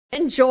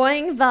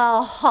Enjoying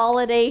the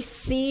holiday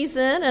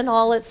season and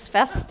all its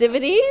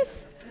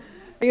festivities?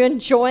 Are you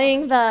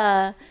enjoying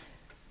the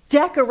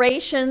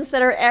decorations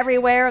that are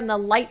everywhere and the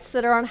lights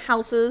that are on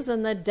houses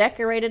and the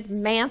decorated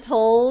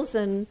mantles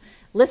and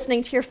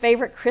listening to your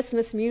favorite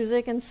Christmas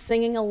music and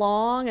singing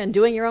along and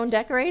doing your own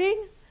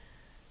decorating?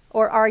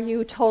 Or are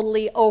you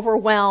totally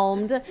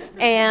overwhelmed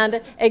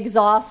and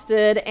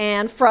exhausted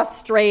and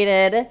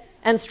frustrated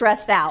and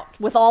stressed out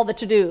with all the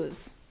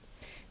to-dos?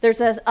 There's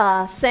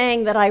a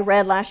saying that I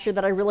read last year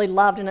that I really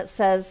loved, and it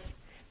says,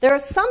 there are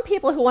some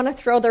people who want to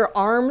throw their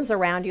arms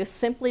around you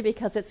simply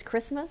because it's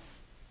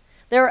Christmas.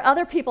 There are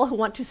other people who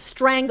want to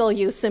strangle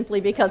you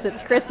simply because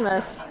it's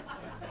Christmas.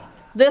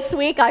 This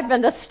week, I've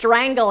been the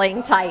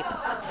strangling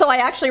type. So I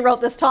actually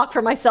wrote this talk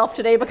for myself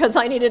today because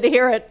I needed to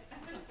hear it.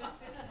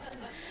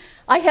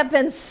 I have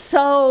been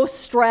so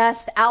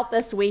stressed out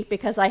this week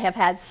because I have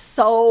had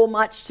so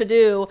much to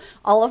do,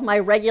 all of my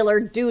regular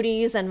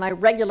duties and my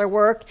regular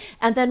work,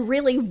 and then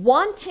really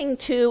wanting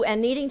to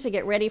and needing to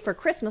get ready for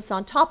Christmas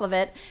on top of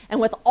it. And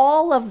with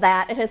all of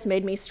that, it has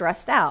made me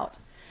stressed out.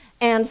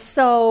 And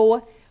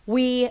so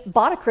we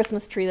bought a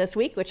Christmas tree this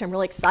week, which I'm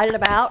really excited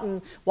about,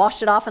 and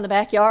washed it off in the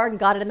backyard and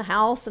got it in the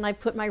house, and I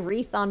put my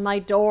wreath on my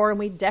door, and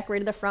we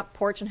decorated the front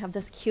porch and have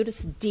this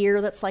cutest deer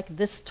that's like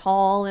this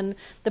tall, and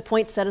the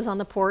poinsettias on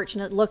the porch,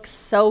 and it looks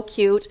so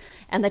cute,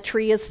 and the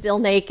tree is still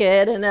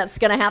naked, and that's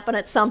going to happen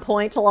at some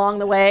point along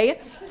the way.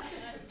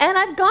 And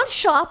I've gone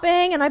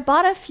shopping, and I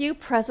bought a few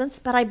presents,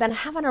 but I've been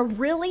having a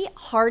really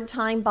hard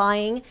time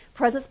buying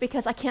presents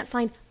because I can't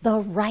find the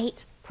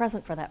right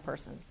present for that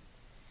person.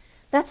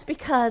 That's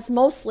because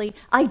mostly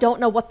I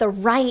don't know what the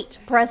right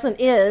present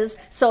is,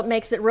 so it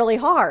makes it really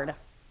hard.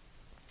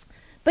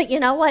 But you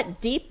know what?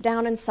 Deep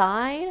down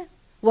inside,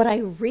 what I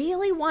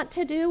really want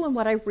to do and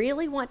what I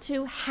really want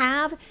to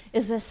have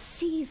is a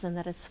season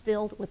that is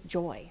filled with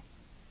joy.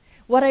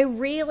 What I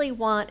really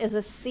want is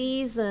a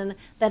season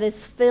that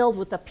is filled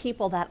with the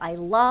people that I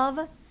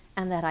love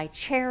and that I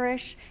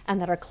cherish and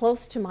that are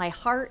close to my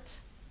heart.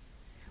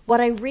 What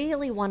I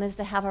really want is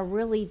to have a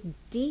really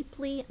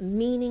deeply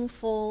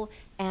meaningful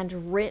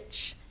and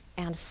rich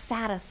and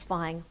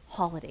satisfying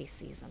holiday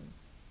season.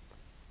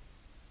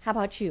 How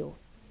about you?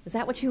 Is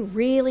that what you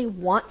really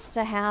want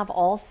to have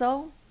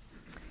also?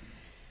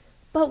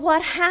 But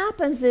what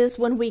happens is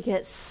when we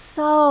get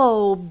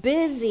so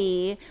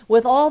busy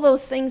with all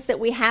those things that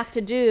we have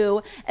to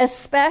do,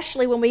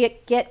 especially when we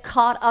get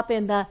caught up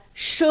in the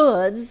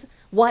shoulds,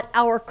 what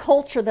our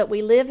culture that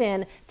we live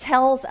in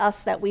tells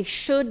us that we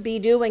should be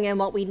doing and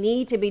what we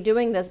need to be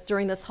doing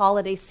during this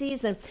holiday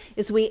season,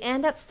 is we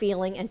end up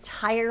feeling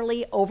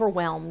entirely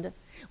overwhelmed.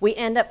 We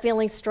end up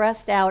feeling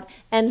stressed out,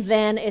 and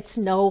then it's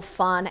no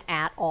fun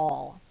at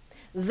all.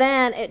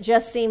 Then it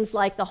just seems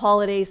like the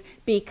holidays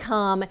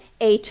become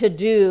a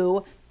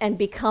to-do and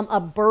become a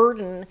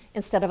burden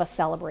instead of a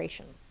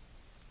celebration.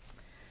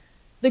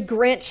 The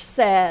Grinch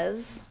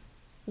says,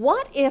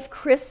 what if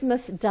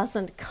Christmas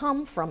doesn't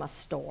come from a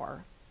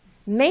store?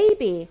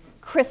 Maybe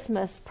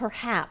Christmas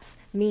perhaps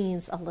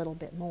means a little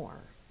bit more.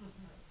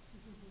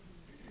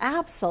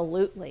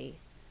 Absolutely.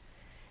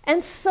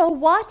 And so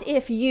what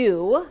if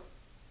you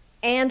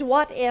and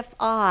what if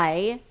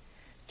I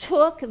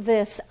took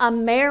this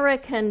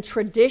American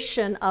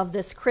tradition of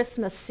this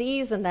Christmas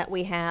season that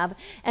we have,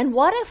 and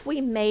what if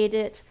we made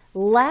it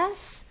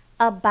less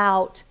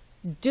about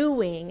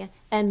doing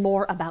and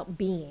more about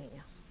being?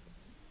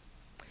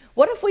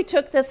 What if we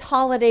took this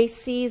holiday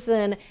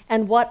season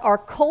and what our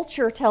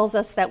culture tells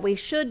us that we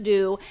should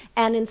do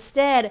and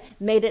instead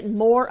made it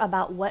more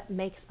about what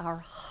makes our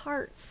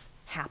hearts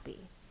happy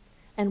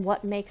and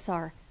what makes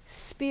our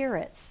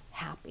spirits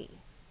happy?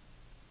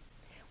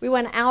 We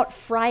went out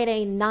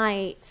Friday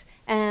night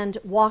and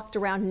walked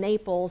around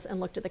Naples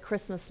and looked at the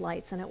Christmas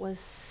lights, and it was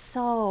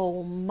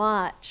so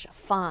much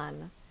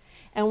fun.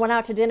 And went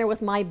out to dinner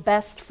with my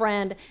best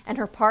friend and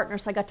her partner,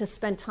 so I got to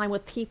spend time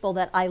with people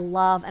that I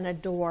love and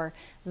adore.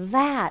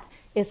 That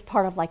is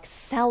part of like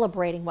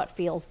celebrating what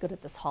feels good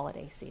at this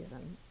holiday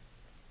season.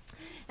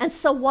 And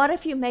so what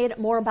if you made it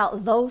more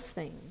about those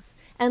things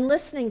and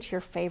listening to your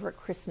favorite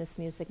Christmas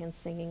music and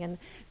singing and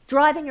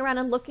driving around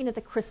and looking at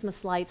the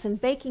Christmas lights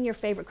and baking your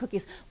favorite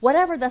cookies,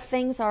 whatever the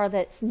things are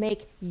that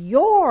make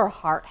your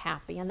heart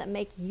happy and that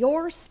make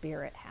your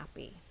spirit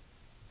happy?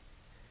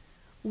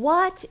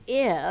 What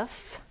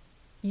if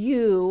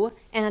you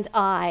and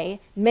I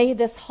made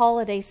this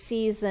holiday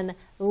season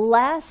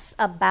less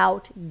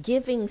about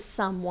giving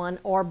someone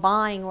or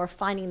buying or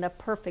finding the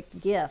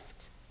perfect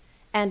gift,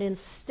 and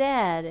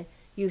instead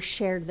you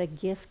shared the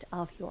gift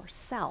of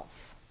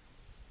yourself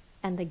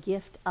and the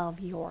gift of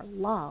your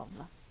love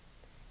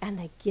and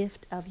the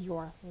gift of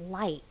your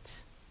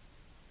light,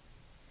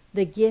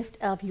 the gift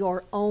of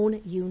your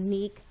own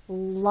unique,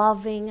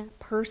 loving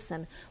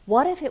person?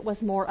 What if it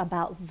was more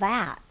about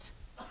that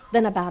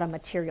than about a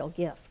material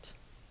gift?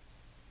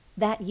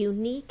 That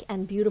unique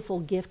and beautiful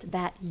gift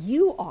that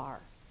you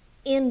are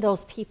in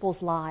those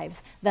people's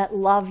lives that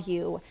love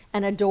you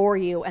and adore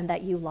you and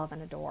that you love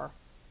and adore.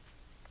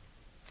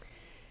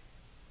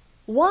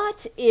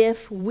 What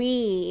if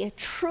we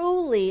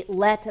truly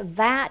let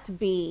that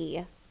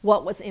be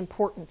what was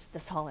important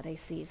this holiday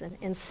season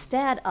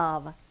instead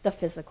of the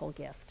physical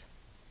gift?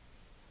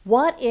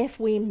 What if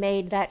we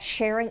made that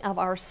sharing of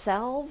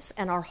ourselves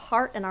and our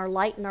heart and our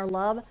light and our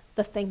love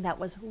the thing that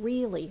was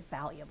really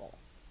valuable?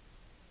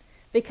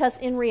 Because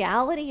in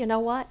reality, you know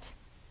what?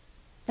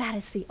 That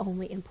is the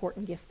only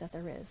important gift that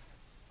there is.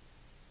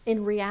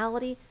 In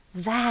reality,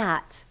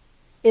 that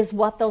is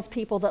what those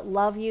people that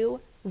love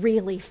you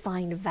really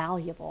find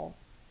valuable.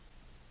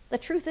 The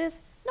truth is,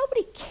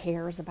 nobody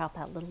cares about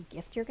that little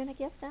gift you're going to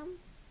give them.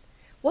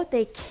 What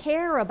they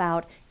care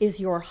about is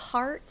your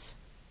heart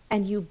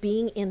and you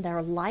being in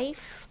their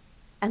life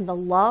and the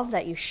love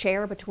that you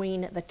share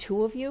between the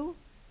two of you.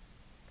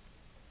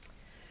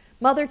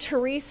 Mother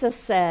Teresa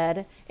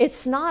said,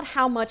 it's not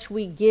how much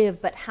we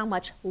give, but how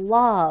much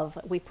love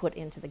we put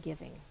into the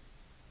giving.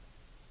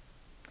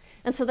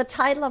 And so the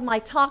title of my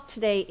talk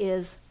today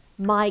is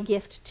My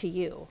Gift to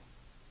You.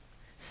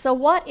 So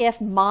what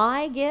if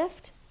my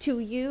gift to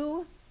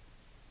you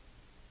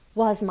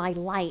was my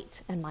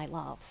light and my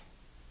love?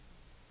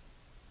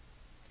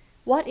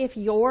 What if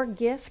your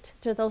gift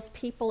to those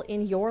people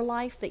in your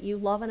life that you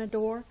love and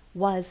adore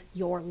was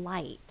your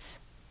light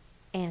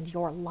and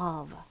your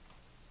love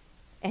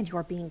and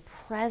your being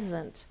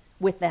present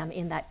with them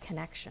in that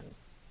connection?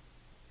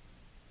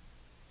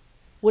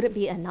 Would it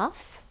be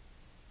enough?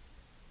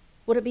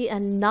 Would it be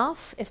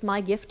enough if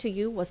my gift to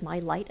you was my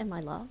light and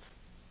my love?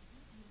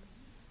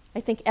 I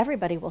think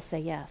everybody will say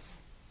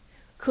yes.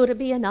 Could it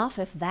be enough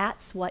if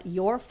that's what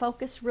your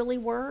focus really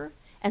were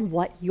and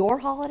what your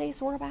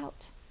holidays were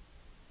about?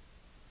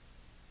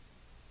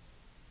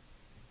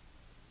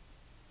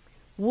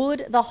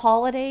 Would the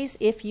holidays,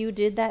 if you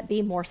did that,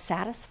 be more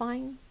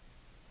satisfying?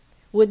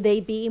 Would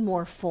they be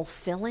more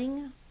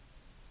fulfilling?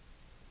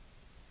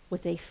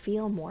 Would they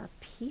feel more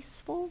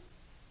peaceful?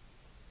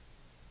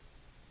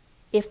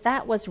 If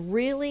that was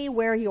really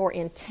where your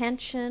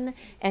intention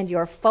and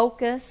your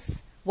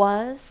focus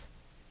was,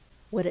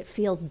 would it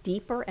feel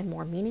deeper and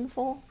more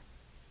meaningful?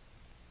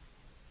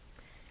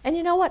 And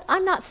you know what?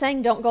 I'm not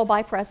saying don't go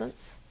buy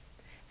presents.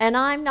 And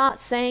I'm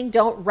not saying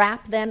don't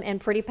wrap them in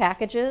pretty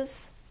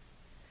packages.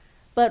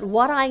 But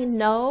what I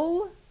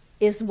know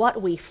is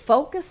what we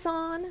focus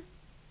on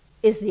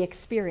is the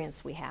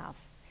experience we have.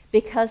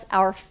 Because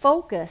our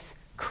focus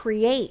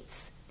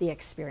creates the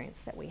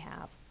experience that we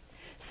have.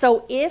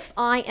 So if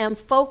I am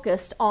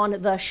focused on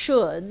the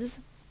shoulds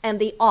and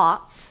the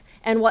oughts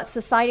and what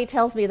society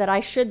tells me that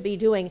I should be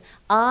doing,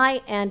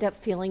 I end up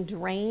feeling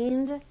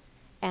drained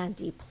and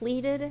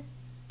depleted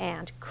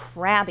and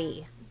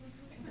crabby.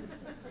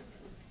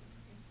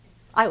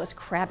 I was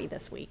crabby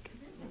this week.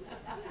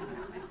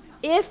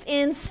 If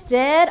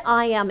instead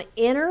I am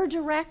inner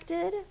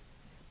directed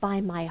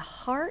by my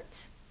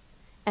heart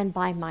and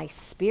by my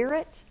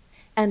spirit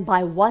and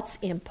by what's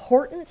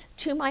important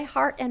to my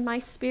heart and my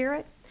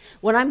spirit,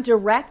 when I'm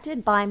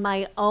directed by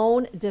my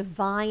own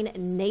divine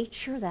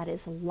nature that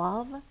is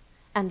love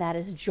and that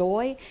is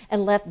joy,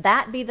 and let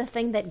that be the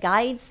thing that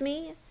guides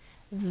me,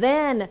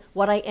 then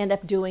what I end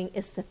up doing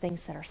is the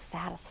things that are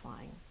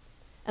satisfying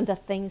and the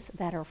things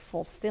that are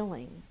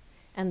fulfilling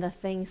and the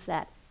things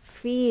that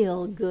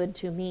feel good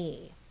to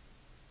me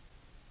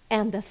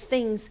and the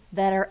things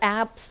that are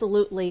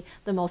absolutely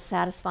the most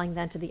satisfying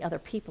then to the other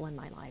people in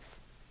my life.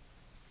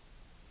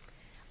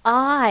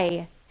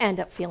 I end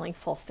up feeling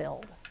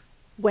fulfilled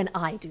when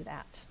I do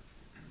that.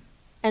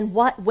 And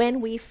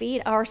when we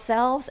feed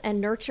ourselves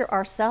and nurture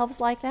ourselves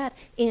like that,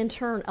 in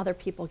turn, other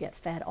people get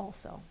fed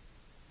also.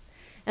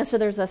 And so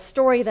there's a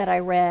story that I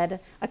read,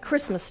 a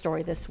Christmas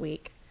story this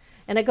week,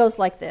 and it goes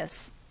like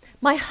this.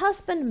 My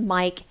husband,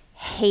 Mike,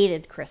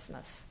 hated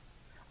Christmas.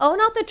 Oh,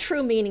 not the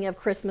true meaning of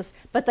Christmas,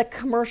 but the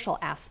commercial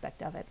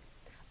aspect of it.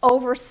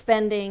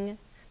 Overspending,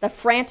 the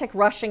frantic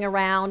rushing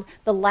around,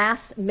 the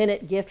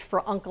last-minute gift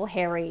for Uncle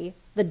Harry,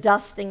 the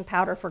dusting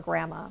powder for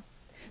Grandma.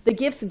 The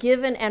gifts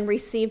given and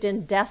received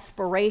in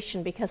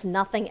desperation because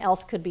nothing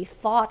else could be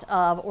thought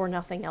of or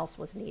nothing else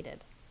was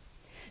needed.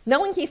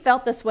 Knowing he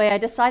felt this way, I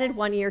decided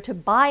one year to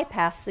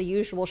bypass the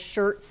usual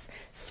shirts,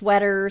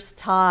 sweaters,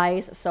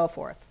 ties, so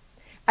forth.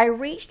 I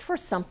reached for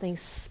something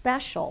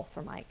special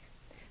for Mike.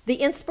 The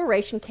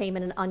inspiration came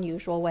in an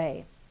unusual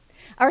way.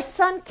 Our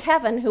son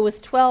Kevin, who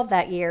was 12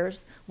 that year,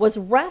 was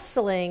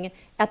wrestling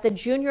at the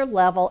junior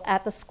level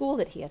at the school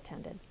that he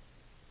attended.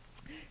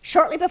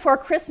 Shortly before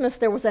Christmas,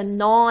 there was a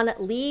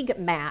non-league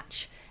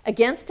match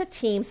against a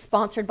team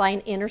sponsored by an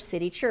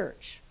inner-city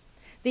church.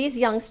 These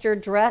youngsters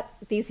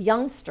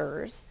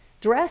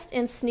dressed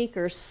in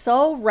sneakers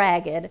so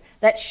ragged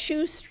that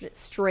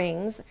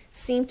shoestrings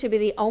seemed to be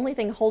the only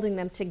thing holding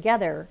them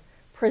together,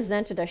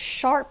 presented a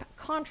sharp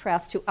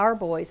contrast to our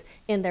boys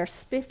in their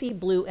spiffy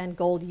blue and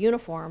gold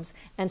uniforms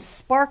and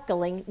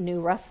sparkling new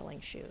wrestling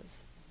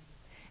shoes.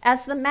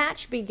 As the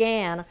match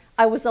began,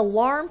 I was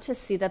alarmed to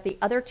see that the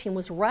other team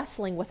was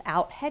wrestling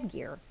without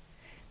headgear,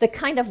 the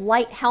kind of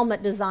light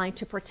helmet designed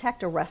to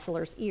protect a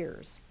wrestler's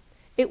ears.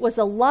 It was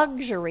a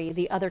luxury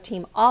the other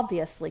team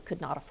obviously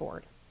could not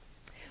afford.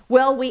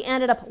 Well, we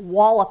ended up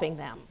walloping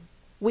them.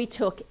 we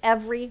took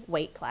every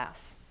weight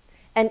class.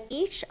 And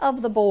each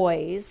of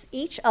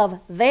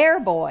their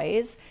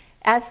boys,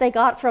 as they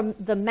got from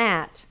the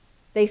mat,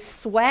 they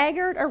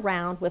swaggered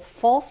around with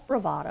false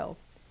bravado,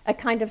 a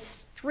kind of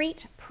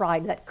street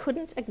pride that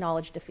couldn't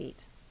acknowledge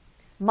defeat.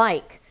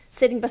 Mike,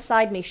 sitting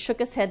beside me, shook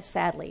his head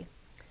sadly.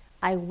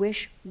 I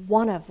wish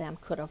one of them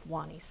could have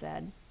won, he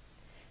said.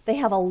 They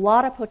have a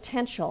lot of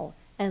potential,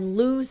 and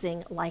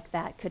losing like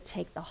that could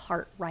take the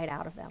heart right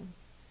out of them.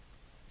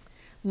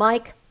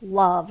 Mike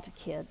loved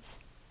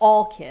kids,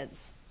 all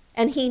kids,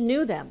 and he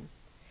knew them,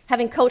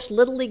 having coached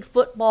Little League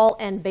football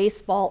and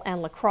baseball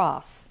and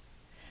lacrosse.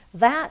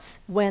 That's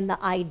when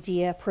the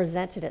idea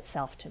presented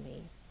itself to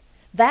me.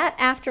 That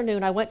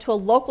afternoon, I went to a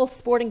local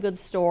sporting goods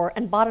store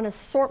and bought an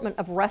assortment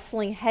of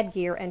wrestling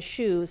headgear and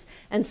shoes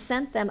and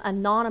sent them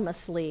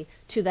anonymously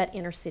to that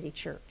inner city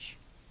church.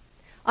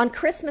 On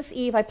Christmas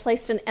Eve, I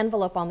placed an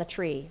envelope on the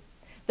tree,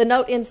 the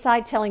note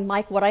inside telling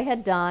Mike what I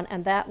had done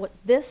and that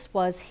this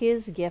was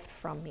his gift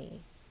from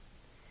me.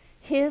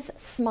 His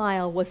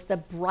smile was the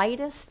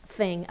brightest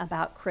thing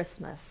about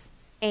Christmas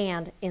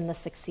and in the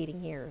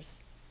succeeding years.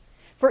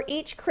 For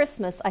each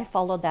Christmas, I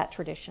followed that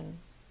tradition.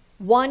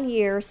 One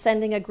year,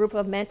 sending a group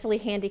of mentally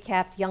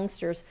handicapped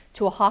youngsters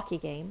to a hockey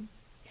game.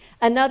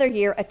 Another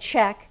year, a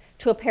check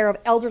to a pair of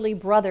elderly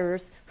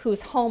brothers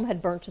whose home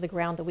had burnt to the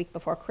ground the week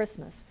before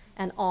Christmas,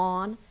 and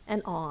on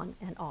and on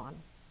and on.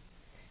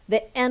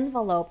 The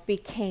envelope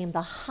became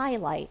the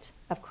highlight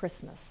of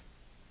Christmas.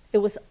 It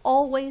was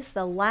always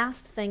the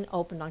last thing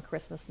opened on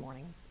Christmas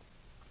morning.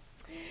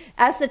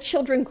 As the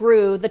children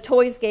grew, the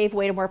toys gave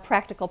way to more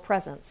practical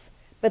presents.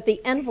 But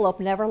the envelope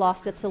never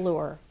lost its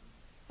allure.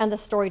 And the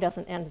story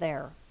doesn't end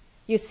there.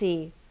 You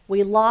see,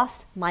 we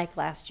lost Mike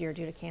last year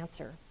due to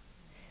cancer.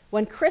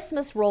 When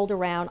Christmas rolled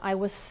around, I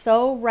was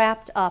so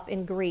wrapped up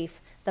in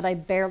grief that I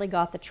barely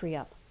got the tree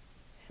up.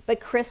 But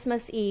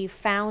Christmas Eve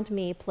found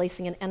me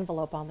placing an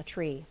envelope on the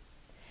tree.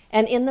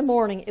 And in the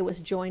morning, it was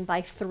joined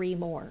by 3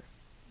 more.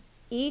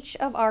 Each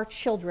of our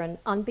children,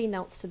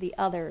 unbeknownst to the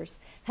others,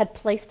 had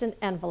placed an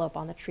envelope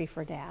on the tree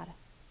for Dad.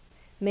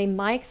 May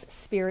Mike's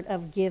spirit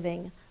of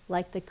giving,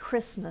 like the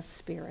Christmas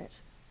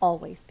spirit,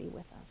 always be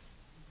with us.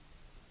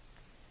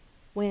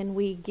 When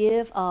we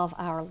give of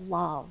our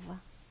love,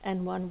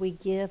 and when we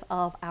give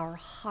of our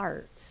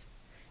heart,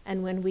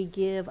 and when we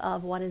give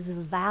of what is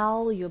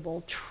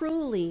valuable,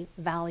 truly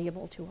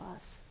valuable to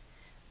us,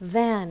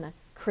 then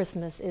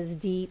Christmas is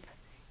deep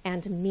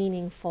and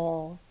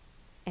meaningful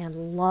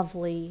and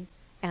lovely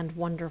and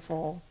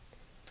wonderful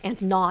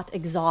and not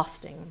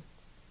exhausting.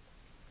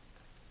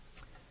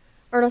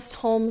 Ernest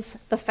Holmes,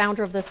 the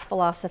founder of this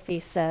philosophy,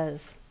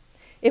 says,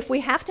 if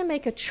we have to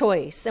make a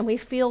choice and we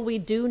feel we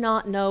do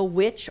not know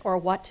which or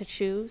what to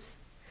choose,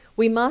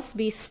 we must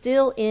be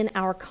still in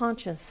our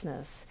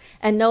consciousness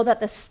and know that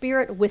the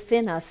Spirit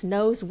within us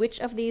knows which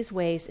of these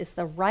ways is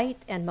the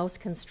right and most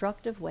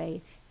constructive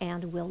way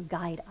and will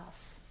guide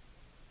us.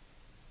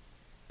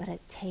 But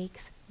it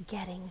takes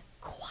getting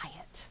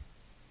quiet.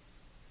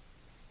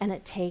 And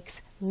it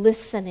takes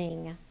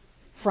listening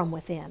from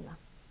within.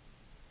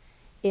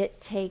 It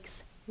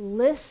takes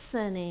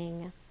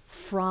listening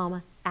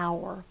from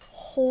our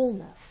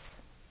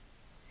wholeness.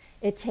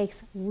 It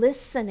takes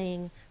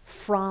listening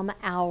from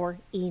our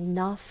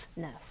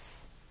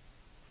enoughness.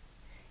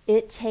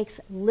 It takes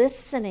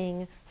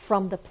listening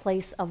from the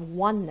place of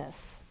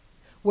oneness,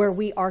 where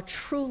we are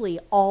truly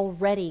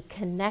already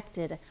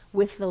connected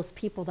with those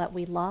people that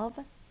we love,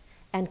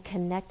 and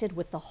connected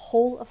with the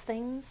whole of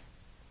things,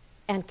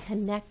 and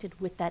connected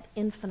with that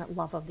infinite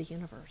love of the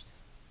universe,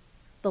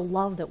 the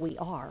love that we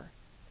are.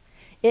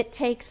 It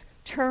takes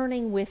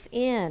turning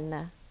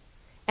within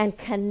and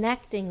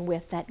connecting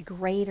with that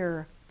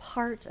greater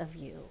part of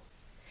you,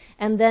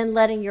 and then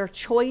letting your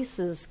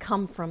choices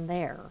come from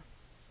there.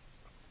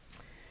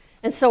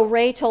 And so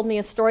Ray told me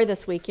a story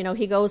this week. You know,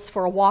 he goes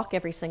for a walk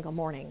every single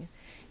morning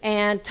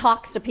and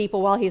talks to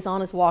people while he's on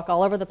his walk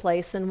all over the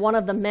place. And one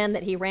of the men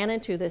that he ran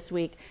into this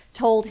week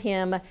told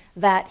him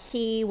that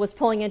he was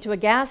pulling into a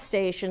gas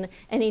station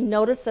and he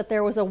noticed that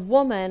there was a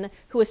woman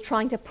who was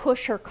trying to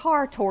push her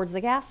car towards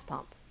the gas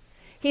pump.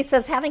 He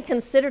says, having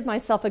considered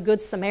myself a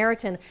good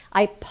Samaritan,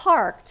 I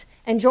parked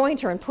and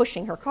joined her in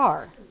pushing her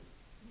car.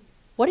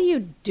 What are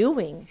you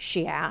doing?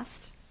 She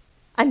asked.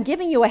 I'm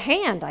giving you a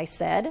hand, I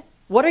said.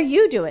 What are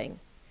you doing?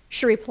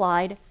 She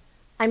replied,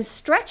 I'm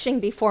stretching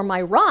before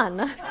my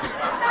run.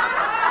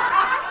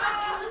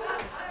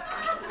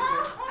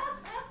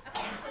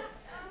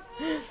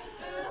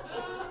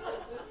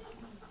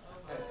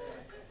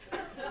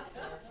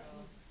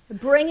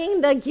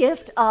 Bringing the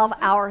gift of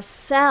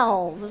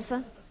ourselves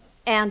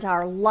and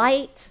our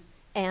light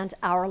and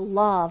our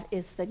love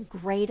is the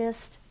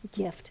greatest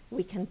gift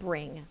we can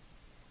bring,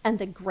 and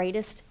the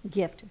greatest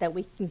gift that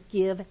we can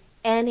give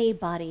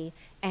anybody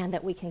and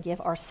that we can give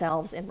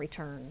ourselves in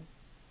return.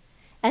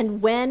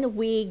 And when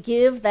we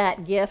give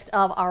that gift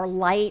of our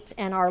light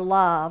and our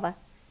love,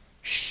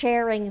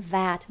 sharing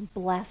that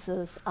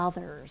blesses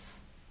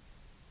others.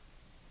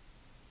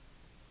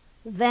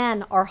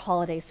 Then our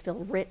holidays feel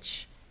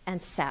rich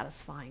and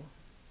satisfying.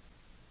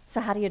 So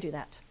how do you do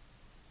that?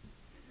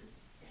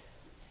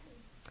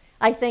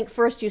 I think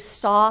first you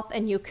stop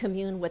and you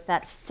commune with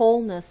that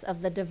fullness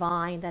of the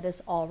divine that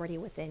is already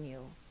within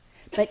you.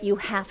 But you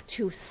have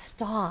to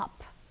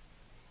stop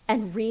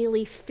and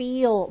really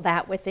feel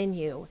that within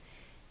you.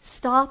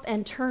 Stop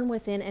and turn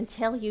within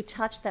until you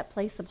touch that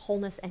place of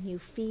wholeness and you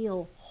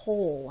feel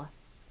whole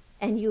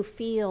and you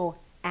feel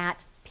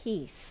at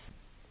peace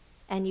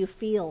and you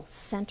feel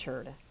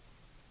centered.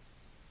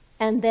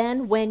 And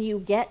then when you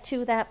get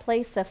to that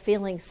place of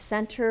feeling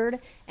centered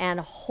and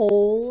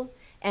whole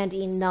and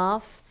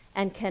enough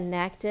and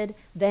connected,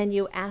 then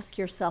you ask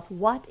yourself,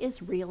 what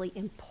is really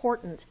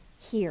important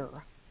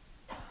here?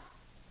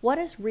 What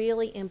is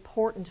really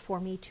important for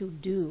me to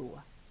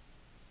do?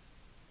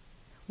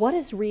 What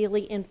is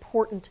really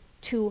important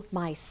to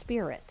my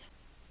spirit?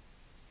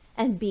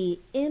 And be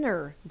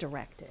inner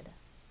directed.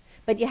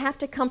 But you have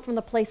to come from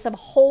the place of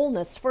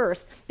wholeness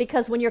first,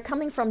 because when you're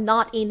coming from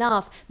not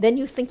enough, then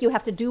you think you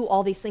have to do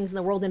all these things in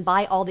the world and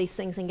buy all these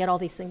things and get all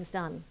these things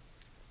done.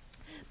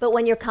 But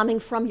when you're coming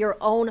from your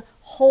own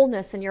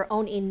wholeness and your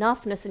own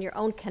enoughness and your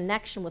own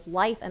connection with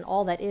life and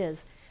all that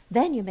is,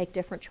 then you make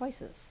different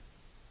choices.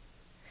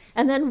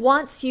 And then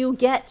once you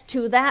get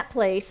to that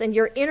place and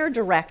you're inner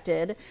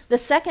directed, the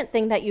second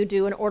thing that you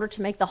do in order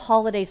to make the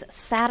holidays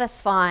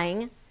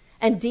satisfying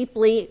and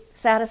deeply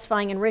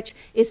satisfying and rich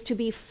is to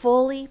be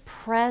fully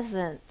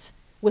present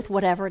with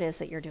whatever it is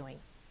that you're doing.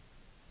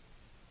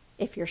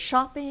 If you're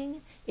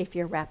shopping, if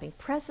you're wrapping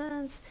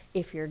presents,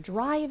 if you're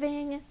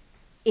driving,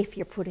 if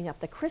you're putting up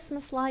the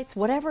Christmas lights,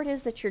 whatever it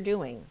is that you're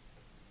doing,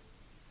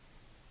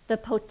 the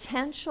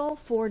potential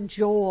for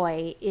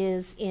joy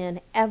is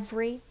in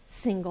every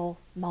single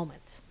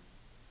moment,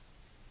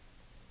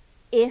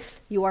 if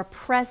you are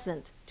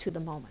present to the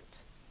moment.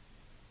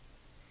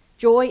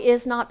 Joy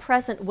is not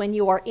present when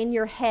you are in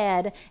your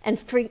head and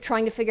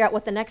trying to figure out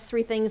what the next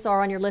 3 things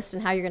are on your list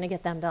and how you're going to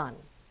get them done.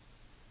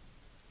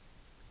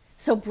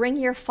 So bring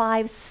your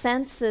 5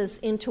 senses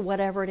into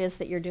whatever it is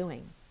that you're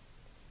doing.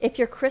 If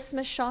you're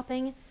Christmas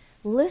shopping,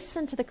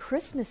 listen to the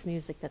Christmas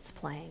music that's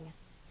playing.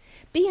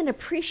 Be in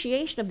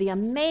appreciation of the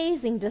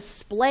amazing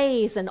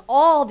displays and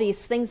all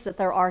these things that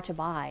there are to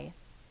buy.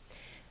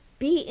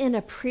 Be in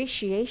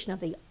appreciation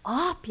of the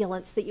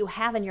opulence that you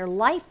have in your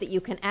life that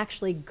you can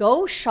actually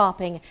go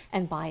shopping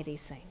and buy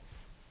these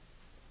things.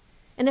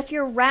 And if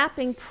you're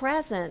wrapping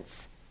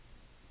presents,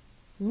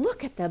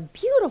 look at the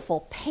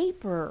beautiful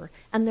paper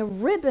and the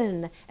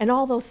ribbon and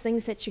all those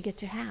things that you get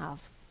to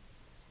have.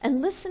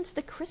 And listen to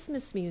the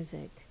Christmas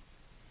music.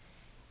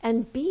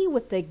 And be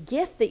with the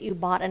gift that you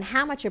bought and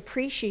how much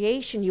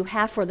appreciation you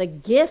have for the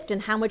gift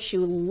and how much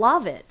you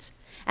love it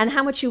and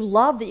how much you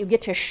love that you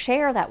get to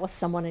share that with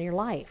someone in your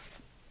life.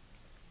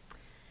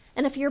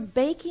 And if you're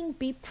baking,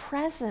 be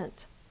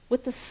present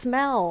with the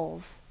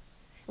smells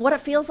and what it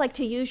feels like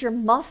to use your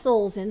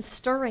muscles in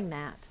stirring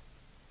that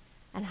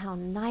and how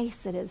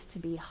nice it is to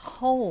be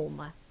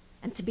home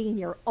and to be in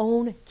your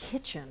own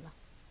kitchen.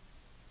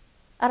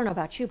 I don't know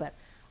about you, but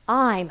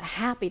I'm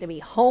happy to be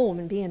home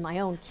and be in my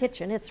own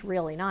kitchen. It's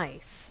really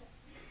nice.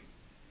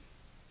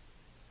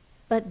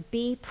 But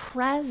be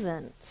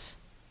present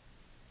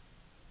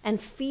and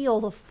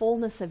feel the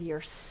fullness of your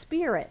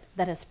spirit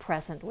that is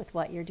present with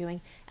what you're doing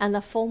and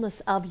the fullness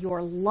of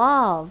your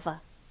love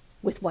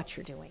with what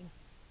you're doing.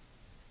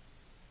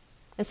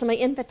 And so my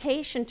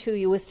invitation to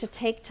you is to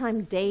take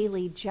time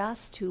daily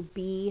just to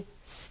be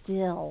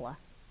still.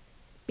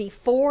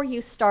 Before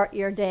you start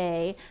your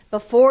day,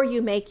 before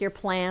you make your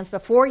plans,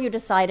 before you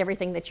decide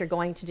everything that you're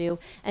going to do,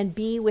 and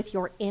be with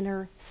your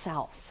inner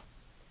self.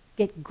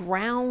 Get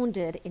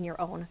grounded in your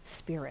own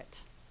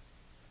spirit.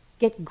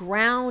 Get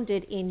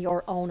grounded in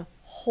your own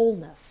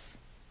wholeness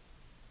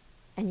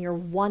and your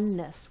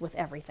oneness with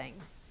everything.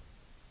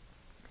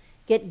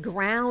 Get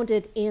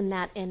grounded in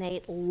that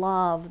innate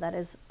love that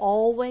is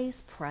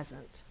always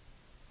present,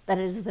 that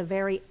is the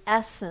very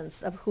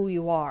essence of who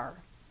you are.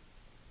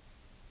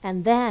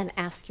 And then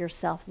ask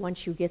yourself,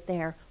 once you get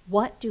there,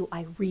 what do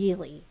I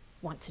really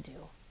want to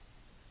do?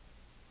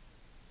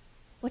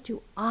 What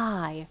do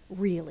I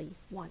really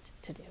want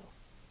to do?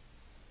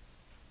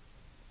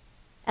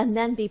 And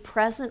then be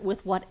present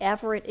with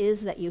whatever it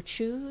is that you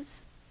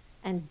choose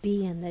and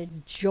be in the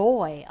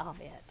joy of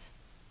it.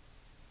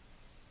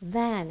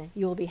 Then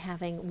you will be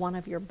having one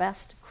of your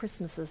best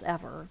Christmases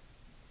ever.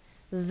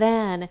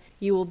 Then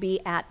you will be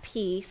at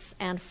peace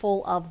and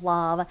full of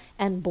love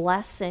and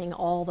blessing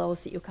all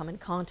those that you come in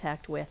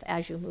contact with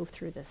as you move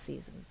through this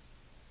season.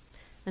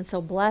 And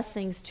so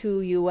blessings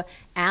to you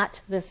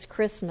at this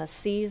Christmas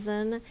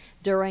season,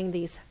 during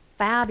these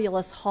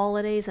fabulous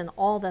holidays and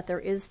all that there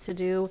is to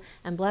do,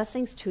 and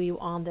blessings to you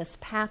on this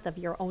path of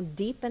your own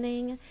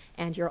deepening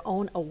and your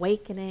own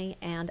awakening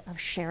and of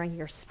sharing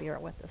your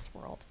spirit with this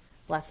world.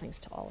 Blessings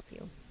to all of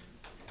you.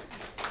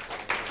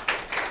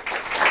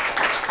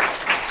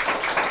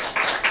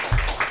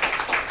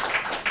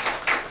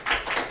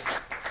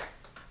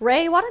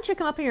 Ray, why don't you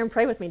come up here and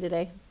pray with me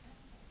today?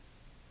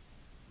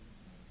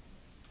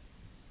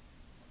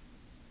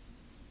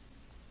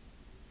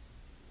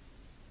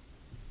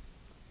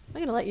 I'm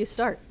going to let you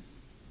start.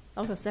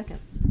 I'll go second.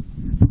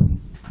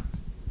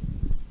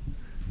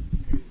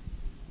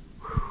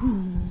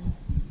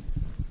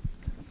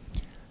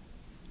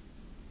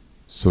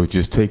 So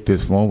just take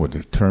this moment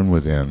to turn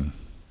within.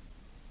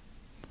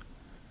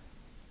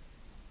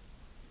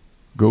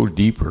 Go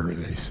deeper,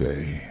 they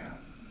say.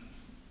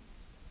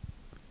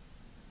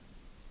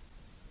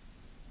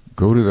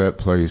 Go to that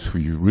place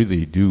where you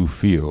really do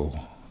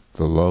feel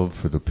the love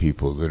for the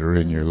people that are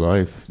in your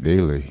life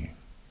daily.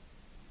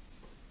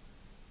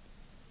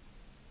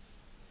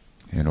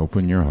 And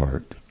open your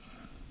heart.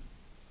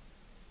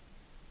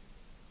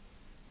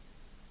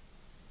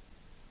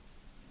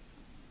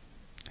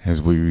 As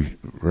we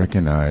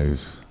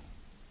recognize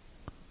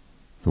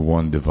the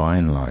one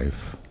divine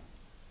life,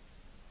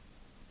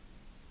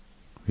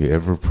 the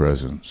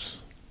ever-presence,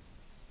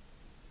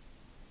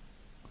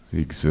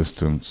 the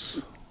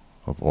existence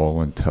of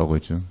all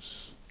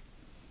intelligence,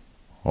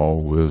 all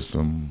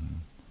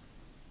wisdom,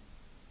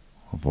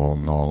 of all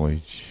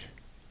knowledge,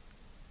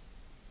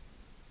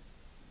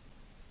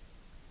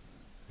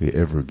 the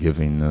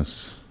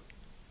ever-givingness,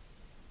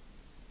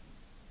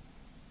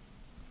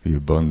 the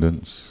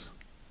abundance,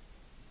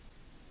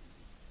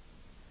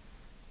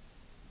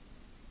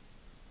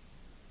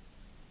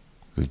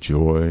 the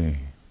joy,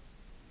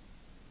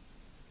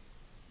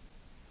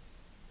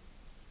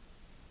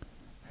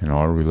 and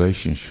our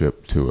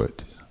relationship to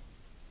it.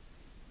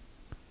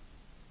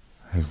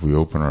 As we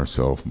open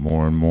ourselves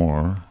more and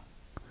more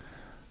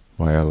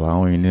by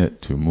allowing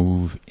it to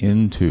move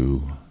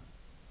into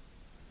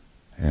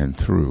and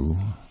through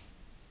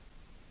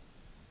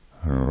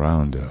and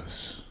around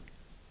us.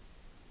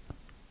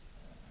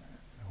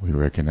 We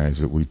recognize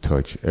that we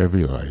touch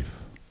every life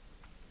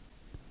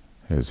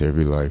as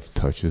every life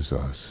touches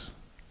us.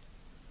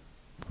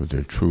 For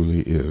there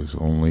truly is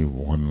only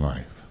one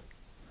life.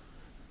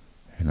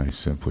 And I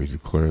simply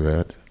declare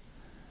that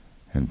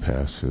and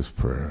pass this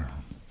prayer.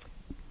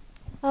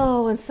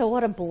 Oh, and so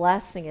what a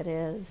blessing it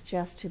is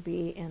just to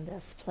be in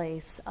this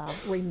place of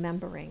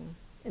remembering,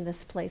 in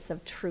this place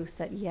of truth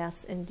that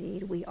yes,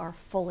 indeed, we are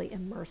fully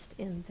immersed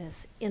in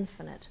this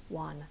infinite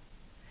one,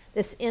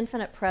 this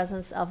infinite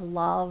presence of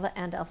love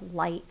and of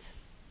light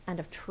and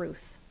of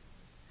truth.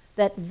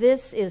 That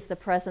this is the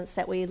presence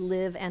that we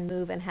live and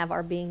move and have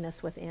our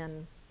beingness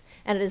within.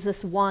 And it is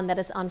this one that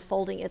is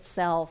unfolding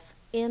itself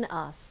in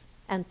us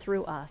and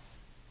through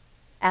us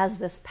as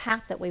this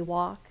path that we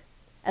walk,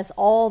 as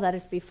all that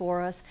is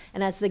before us,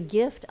 and as the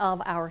gift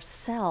of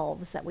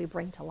ourselves that we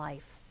bring to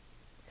life.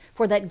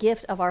 For that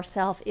gift of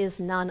ourself is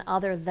none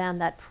other than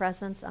that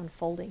presence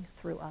unfolding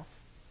through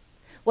us.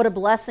 What a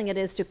blessing it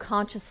is to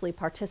consciously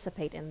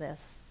participate in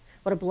this.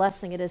 What a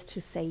blessing it is to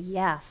say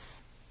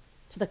yes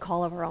to the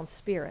call of our own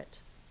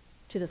spirit,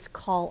 to this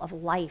call of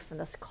life and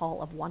this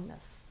call of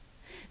oneness.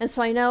 And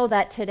so I know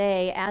that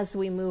today, as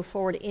we move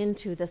forward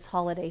into this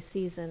holiday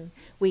season,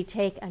 we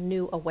take a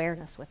new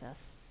awareness with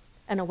us,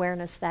 an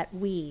awareness that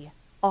we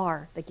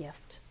are the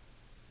gift,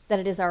 that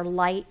it is our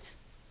light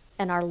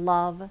and our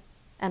love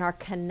and our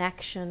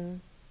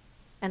connection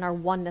and our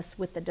oneness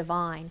with the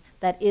divine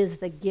that is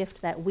the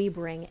gift that we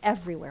bring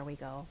everywhere we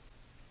go.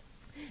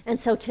 And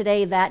so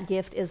today that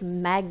gift is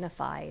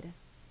magnified.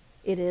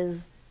 It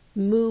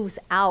moves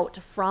out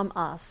from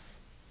us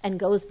and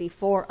goes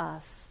before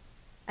us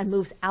and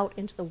moves out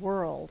into the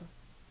world.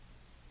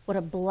 What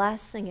a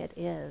blessing it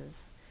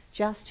is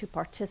just to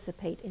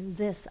participate in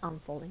this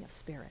unfolding of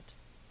spirit.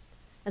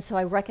 And so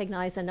I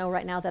recognize and know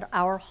right now that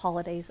our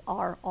holidays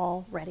are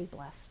already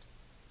blessed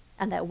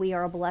and that we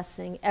are a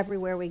blessing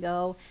everywhere we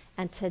go.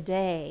 And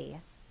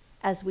today,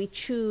 as we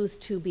choose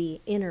to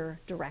be inner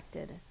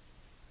directed,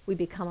 we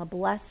become a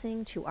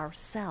blessing to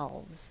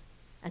ourselves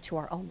and to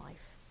our own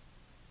life.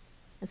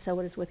 And so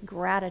it is with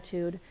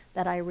gratitude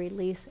that I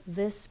release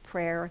this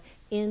prayer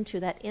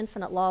into that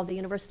infinite law of the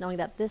universe, knowing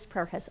that this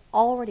prayer has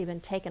already been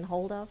taken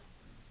hold of,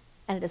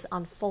 and it is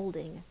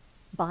unfolding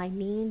by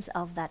means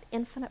of that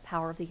infinite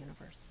power of the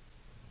universe.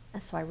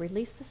 And so I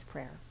release this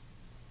prayer,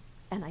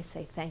 and I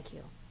say thank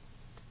you.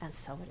 And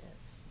so it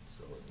is.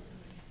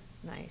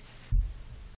 Nice.